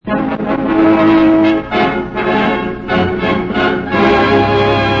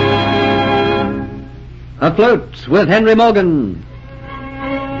Afloat with Henry Morgan.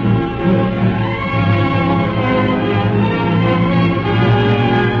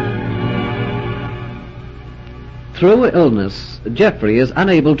 Through illness, Geoffrey is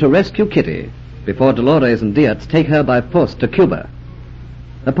unable to rescue Kitty before Dolores and Diaz take her by force to Cuba.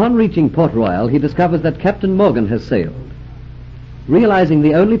 Upon reaching Port Royal, he discovers that Captain Morgan has sailed. Realizing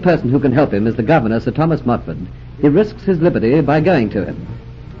the only person who can help him is the governor, Sir Thomas Motford, he risks his liberty by going to him.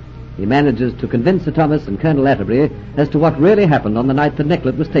 He manages to convince Sir Thomas and Colonel Atterbury as to what really happened on the night the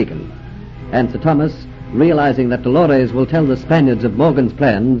necklet was taken. And Sir Thomas, realizing that Dolores will tell the Spaniards of Morgan's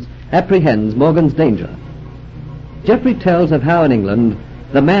plans, apprehends Morgan's danger. Geoffrey tells of how in England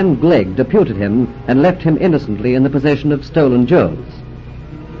the man Glegg deputed him and left him innocently in the possession of stolen jewels.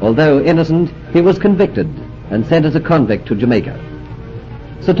 Although innocent, he was convicted and sent as a convict to Jamaica.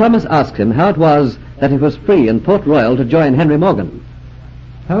 Sir Thomas asks him how it was that he was free in Port Royal to join Henry Morgan.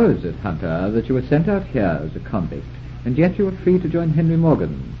 How is it, Hunter, that you were sent out here as a convict, and yet you were free to join Henry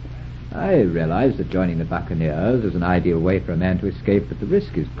Morgan? I realize that joining the Buccaneers is an ideal way for a man to escape, but the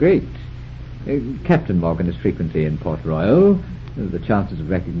risk is great. Captain Morgan is frequently in Port Royal. The chances of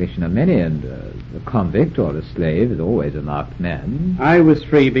recognition are many, and a convict or a slave is always a marked man. I was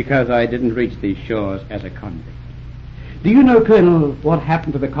free because I didn't reach these shores as a convict. Do you know, Colonel, what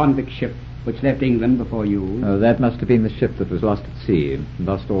happened to the convict ship which left England before you? Oh, that must have been the ship that was lost at sea,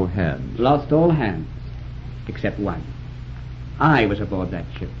 lost all hands. Lost all hands, except one. I was aboard that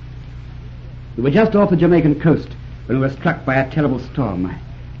ship. We were just off the Jamaican coast when we were struck by a terrible storm.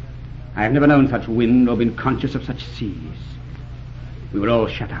 I have never known such wind or been conscious of such seas. We were all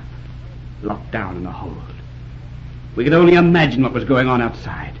shut up, locked down in the hold. We could only imagine what was going on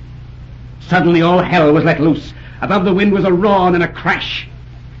outside. Suddenly all hell was let loose. Above the wind was a roar and then a crash.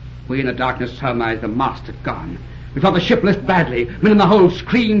 We in the darkness surmised the mast had gone. We thought the ship lisped badly. Men in the hold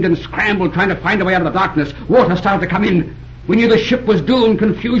screamed and scrambled, trying to find a way out of the darkness. Water started to come in. We knew the ship was doomed,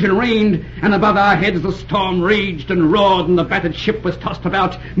 confusion reigned, and above our heads the storm raged and roared, and the battered ship was tossed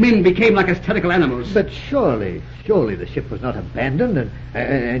about. Men became like hysterical animals. But surely the ship was not abandoned,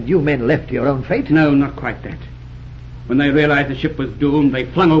 and you men left to your own fate? No, not quite that. When they realized the ship was doomed, they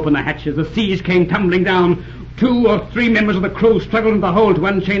flung open the hatches. The seas came tumbling down. 2 or 3 members of the crew struggled in the hold to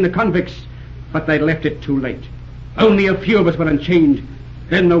unchain the convicts, but they left it too late. Only a few of us were unchained.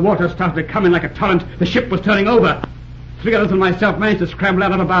 Then the water started to come in like a torrent. The ship was turning over. 3 others and myself managed to scramble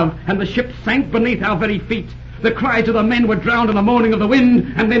out of above, and the ship sank beneath our very feet. The cries of the men were drowned in the moaning of the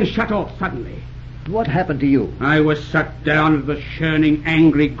wind, and then shut off suddenly. What happened to you? I was sucked down into the churning,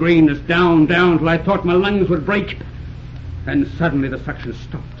 angry greenness, down, till I thought my lungs would break. Then suddenly the suction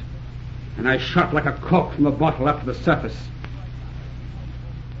stopped, and I shot like a cork from a bottle up to the surface.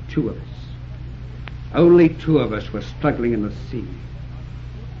 2 of us. Only 2 of us were struggling in the sea.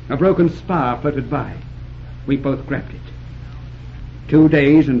 A broken spar floated by. We both grabbed it. 2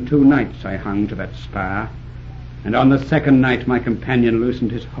 days and 2 nights I hung to that spar, and on the 2nd night my companion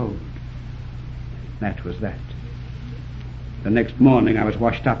loosened his hold. That was that. The next morning I was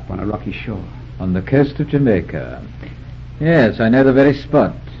washed up on a rocky shore. On the coast of Jamaica. Yes, I know the very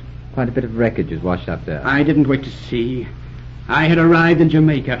spot. Quite a bit of wreckage is washed up there. I didn't wait to see. I had arrived in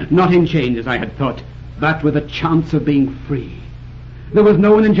Jamaica, not in chains as I had thought, but with a chance of being free. There was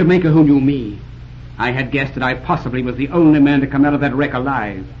no one in Jamaica who knew me. I had guessed that I possibly was the only man to come out of that wreck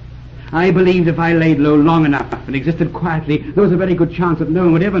alive. I believed if I laid low long enough and existed quietly, there was a very good chance that no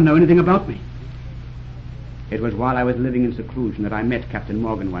one would ever know anything about me. It was while I was living in seclusion that I met Captain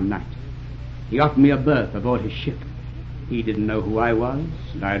Morgan one night. He offered me a berth aboard his ship. He didn't know who I was,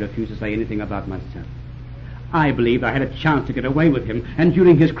 and I refused to say anything about myself. I believed I had a chance to get away with him, and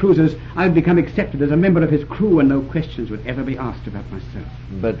during his cruises I'd become accepted as a member of his crew, and no questions would ever be asked about myself.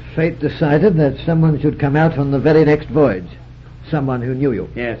 But fate decided that someone should come out on the very next voyage. Someone who knew you.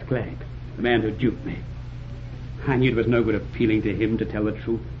 Yes, Glegg, the man who duped me. I knew it was no good appealing to him to tell the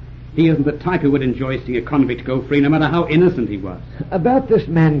truth. He isn't the type who would enjoy seeing a convict go free, no matter how innocent he was. About this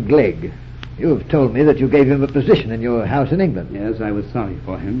man Glegg, you've told me that you gave him a position in your house in England. Yes, I was sorry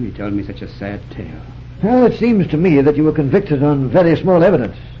for him. He told me such a sad tale. Well, it seems to me that you were convicted on very small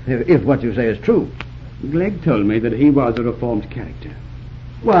evidence, if what you say is true. Glegg told me that he was a reformed character.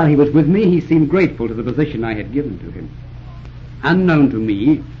 While he was with me, he seemed grateful to the position I had given to him. Unknown to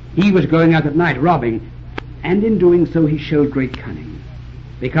me, he was going out at night robbing, and in doing so he showed great cunning,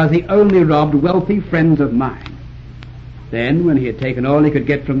 because he only robbed wealthy friends of mine. Then, when he had taken all he could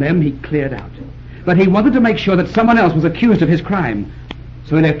get from them, he cleared out. But he wanted to make sure that someone else was accused of his crime,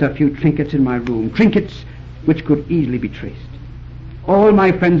 so he left a few trinkets in my room, trinkets which could easily be traced. All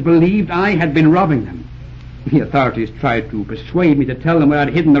my friends believed I had been robbing them. The authorities tried to persuade me to tell them where I'd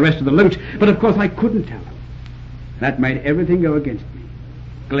hidden the rest of the loot, but of course I couldn't tell them. That made everything go against me.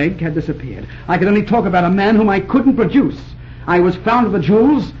 Glegg had disappeared. I could only talk about a man whom I couldn't produce. I was found with the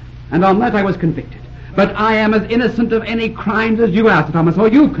jewels, and on that I was convicted. But I am as innocent of any crimes as you are, Sir Thomas, or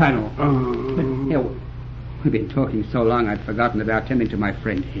you, Colonel. Here, we've been talking so long I'd forgotten about tending to my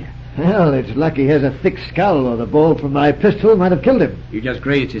friend here. Well, it's lucky he has a thick skull, or the ball from my pistol might have killed him. You just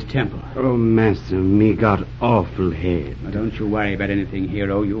grazed his temple. Oh, master, me got awful head. Now, don't you worry about anything,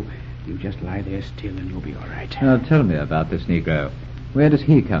 hero. You just lie there still and you'll be all right. Now, tell me about this Negro. Where does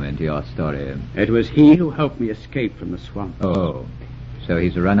he come into your story? It was he who helped me escape from the swamp. Oh, so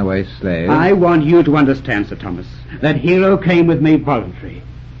he's a runaway slave? I want you to understand, Sir Thomas, that Hero came with me voluntary.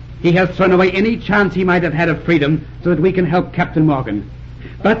 He has thrown away any chance he might have had of freedom so that we can help Captain Morgan.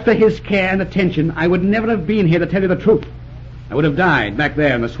 But for his care and attention, I would never have been here to tell you the truth. I would have died back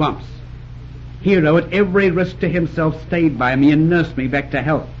there in the swamps. Hero, at every risk to himself, stayed by me and nursed me back to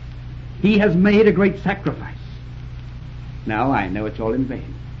health. He has made a great sacrifice. Now I know it's all in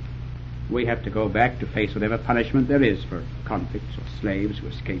vain. We have to go back to face whatever punishment there is for convicts or slaves who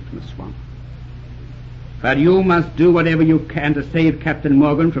escape from the swamp. But you must do whatever you can to save Captain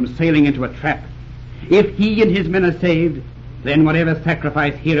Morgan from sailing into a trap. If he and his men are saved, then whatever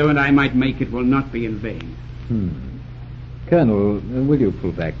sacrifice Hero and I might make, it will not be in vain. Colonel, will you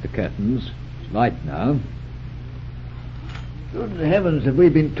pull back the curtains? It's light now. Good heavens, have we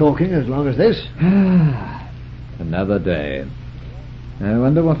been talking as long as this? Another day. I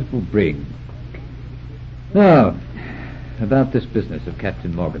wonder what it will bring. Now, about this business of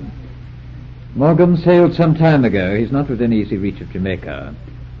Captain Morgan. Morgan sailed some time ago. He's not within easy reach of Jamaica.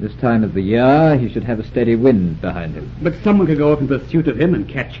 This time of the year, he should have a steady wind behind him. But someone could go off in pursuit of him and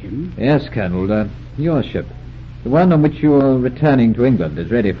catch him. Yes, Colonel. Your ship. The one on which you are returning to England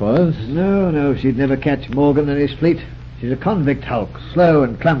is ready for us. No, she'd never catch Morgan and his fleet. She's a convict hulk, slow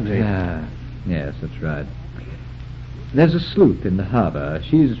and clumsy. Ah, yes, that's right. There's a sloop in the harbour.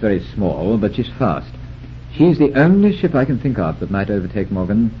 She's very small, but she's fast. She's the only ship I can think of that might overtake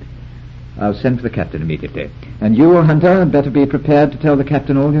Morgan. I'll send for the captain immediately. And you, Hunter, had better be prepared to tell the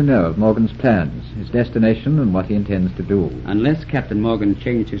captain all you know of Morgan's plans, his destination, and what he intends to do. Unless Captain Morgan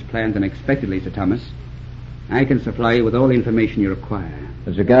changed his plans unexpectedly, Sir Thomas, I can supply you with all the information you require.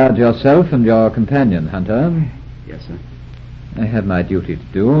 As regards yourself and your companion, Hunter. Yes, sir. I have my duty to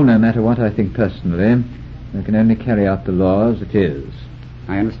do, no matter what I think personally. I can only carry out the law as it is.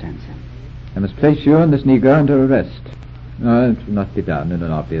 I understand, sir. I must place you and this Negro under arrest. No, it will not be done in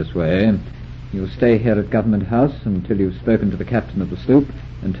an obvious way. You'll stay here at Government House until you've spoken to the captain of the sloop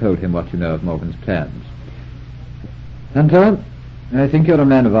and told him what you know of Morgan's plans. Hunter, I think you're a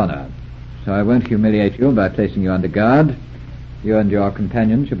man of honor, so I won't humiliate you by placing you under guard. You and your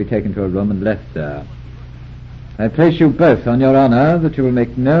companion shall be taken to a room and left there. I place you both on your honor that you will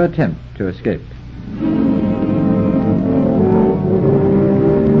make no attempt to escape.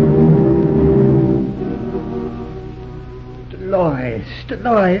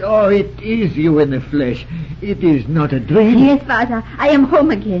 Dolores, oh, it is you in the flesh. It is not a dream. Yes, Father, I am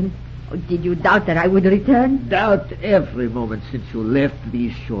home again. Oh, did you doubt that I would return? Doubt every moment since you left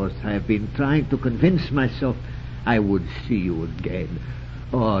these shores. I have been trying to convince myself I would see you again.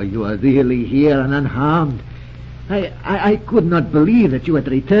 Oh, you are really here and unharmed. I could not believe that you had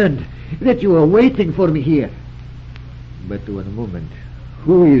returned, that you were waiting for me here. But one moment.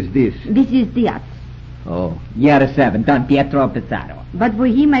 Who is this? This is Diaz. Oh. You're a servant, Don Pietro Pizarro. But for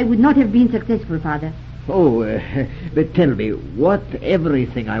him, I would not have been successful, Father. Oh, but tell me,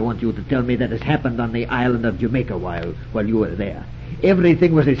 everything I want you to tell me that has happened on the island of Jamaica while you were there.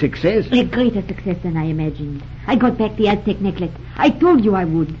 Everything was a success? A greater success than I imagined. I got back the Aztec necklace. I told you I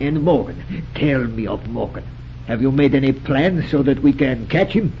would. And Morgan, tell me of Morgan. Have you made any plans so that we can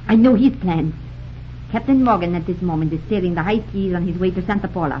catch him? I know his plans. Captain Morgan at this moment is sailing the high seas on his way to Santa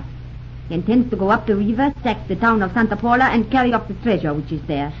Paula. He intends to go up the river, sack the town of Santa Paula, and carry off the treasure which is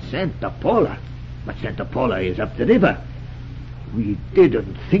there. Santa Paula? But Santa Paula is up the river. We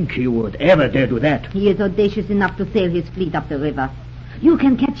didn't think he would ever dare do that. He is audacious enough to sail his fleet up the river. You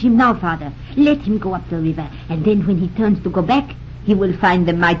can catch him now, Father. Let him go up the river, and then when he turns to go back, he will find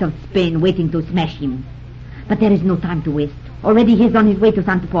the might of Spain waiting to smash him. But there is no time to waste. Already he is on his way to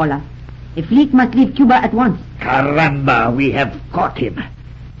Santa Paula. The fleet must leave Cuba at once. Caramba, we have caught him.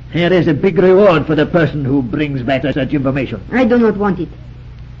 Here is a big reward for the person who brings back such information. I do not want it.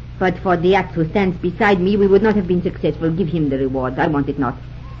 But for Diaz who stands beside me, we would not have been successful. Give him the reward. I want it not.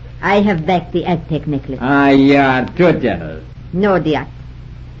 I have back the Aztec necklace. Ah, you are too generous. No, Diaz.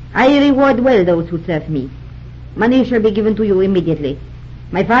 I reward well those who serve me. Money shall be given to you immediately.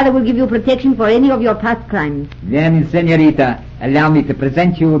 My father will give you protection for any of your past crimes. Then, senorita, allow me to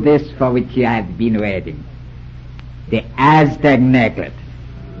present you this for which you have been waiting. The Aztec necklace.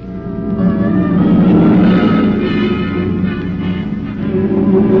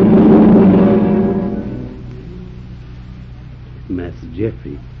 Master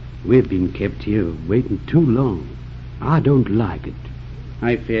Geoffrey, we've been kept here waiting too long. I don't like it.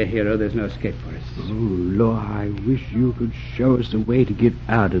 I fear, hero, there's no escape for us. Oh, Lord, I wish you could show us a way to get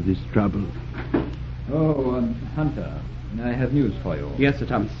out of this trouble. Oh, Hunter, I have news for you. Yes, Sir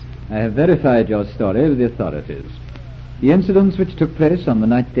Thomas. I have verified your story with the authorities. The incidents which took place on the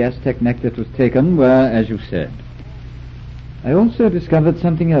night the Aztec necklace was taken were, as you said. I also discovered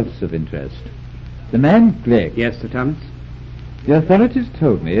something else of interest. The man, Glegg. Yes, Sir Thomas. The authorities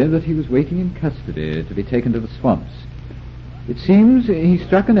told me that he was waiting in custody to be taken to the swamps. It seems he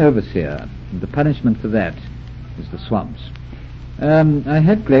struck an overseer, and the punishment for that is the swamps. I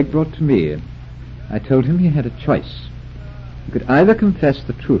had Glegg brought to me. I told him he had a choice. He could either confess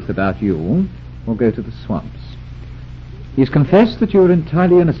the truth about you, or go to the swamps. He's confessed that you are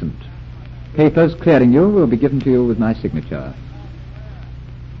entirely innocent. Papers clearing you will be given to you with my signature.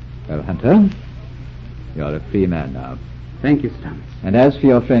 Well, Hunter, you're a free man now. Thank you, Sir Thomas. And as for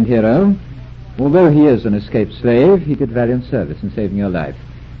your friend Hero, although he is an escaped slave, he did valiant service in saving your life.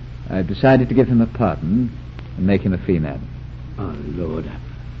 I've decided to give him a pardon and make him a free man. Oh, Lord,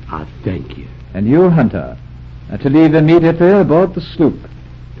 I thank you. And you, Hunter, are to leave immediately aboard the sloop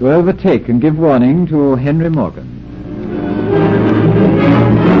to overtake and give warning to Henry Morgan.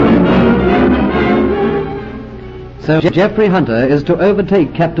 So Geoffrey Hunter is to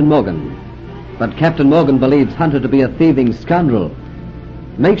overtake Captain Morgan. But Captain Morgan believes Hunter to be a thieving scoundrel.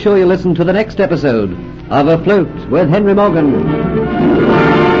 Make sure you listen to the next episode of Afloat with Henry Morgan.